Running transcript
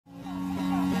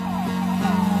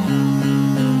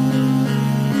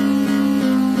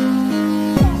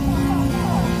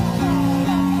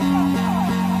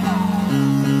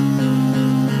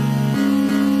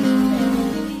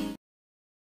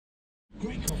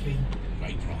coffee,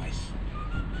 great price.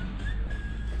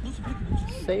 Not applicable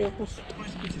to sales.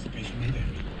 price participation may vary.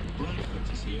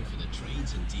 Blackfoot is here for the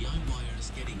trades and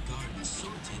DIYers getting gardens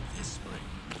sorted this spring.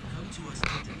 Come to us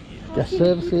today. Guest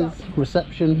services,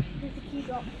 reception,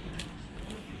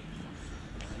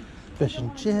 fish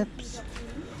and chips.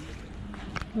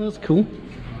 That's cool.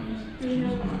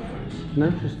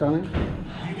 No, just done it.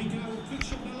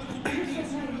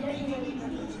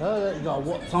 Oh, you got a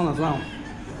what's on as well.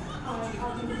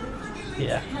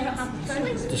 Yeah.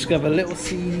 Discover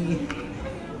Littlesea.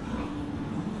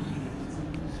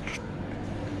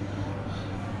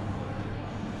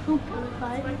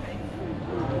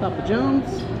 Papa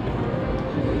John's.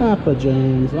 Papa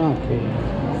John's arcade.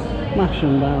 Mash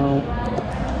and barrel.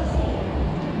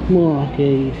 More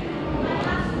arcade.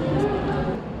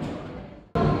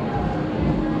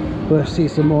 We'll see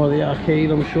some more of the arcade,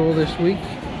 I'm sure, this week.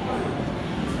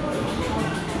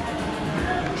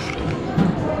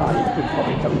 Oh, you could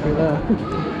probably come through there.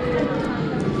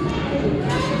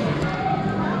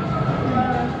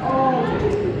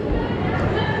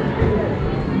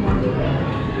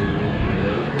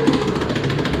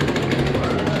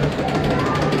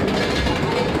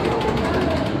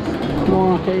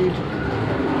 More arcade.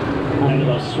 And we've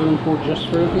got a swimming pool just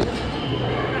through here.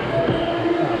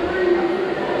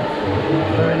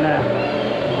 They're in there.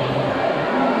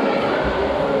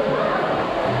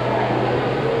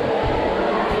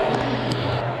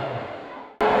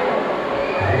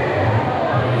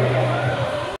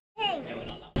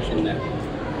 In there.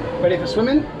 Ready for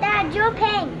swimming? Dad, you're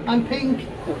pink. I'm pink.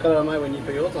 What colour am I when you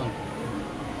put yours on?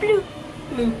 Blue.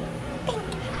 Blue.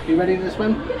 You ready to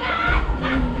swim?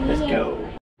 Let's go.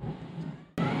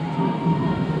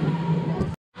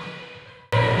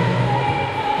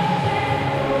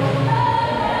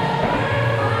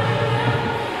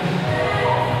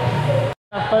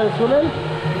 Have fun swimming?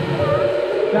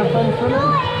 Have fun swimming?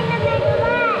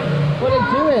 What are you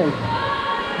doing?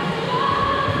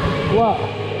 What?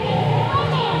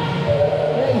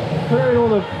 Yeah, you're throwing all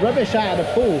the rubbish out of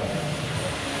the pool.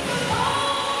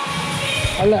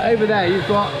 And look, over there you've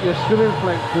got your swimming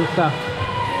floats and stuff.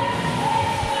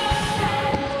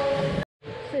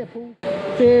 See you, Paul.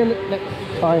 See you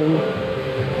next time.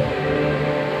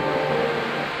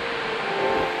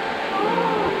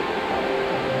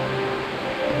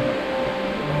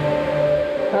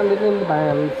 Standing in the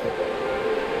bands.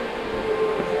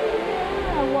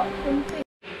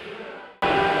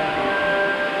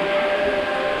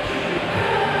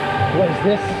 What is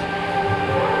this?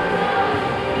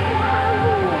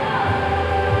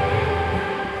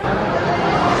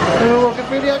 We're walking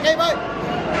through the arcade, mate.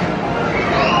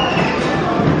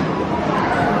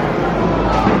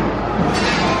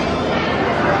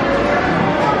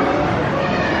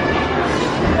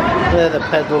 They're the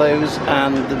pedalos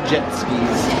and the jet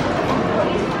skis.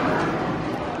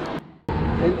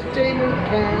 Entertainment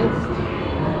cast.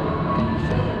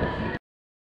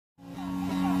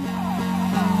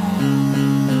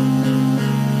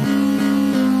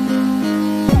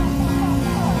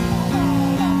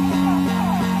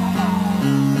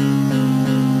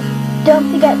 Don't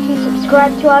forget to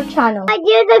subscribe to our channel. I do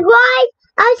subscribe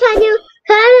our channel.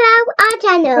 Turn on our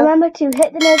channel. Remember to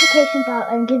hit the notification bell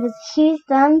and give us a huge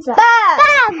thumbs up.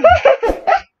 Bam!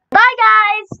 Bye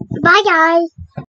guys. Bye guys.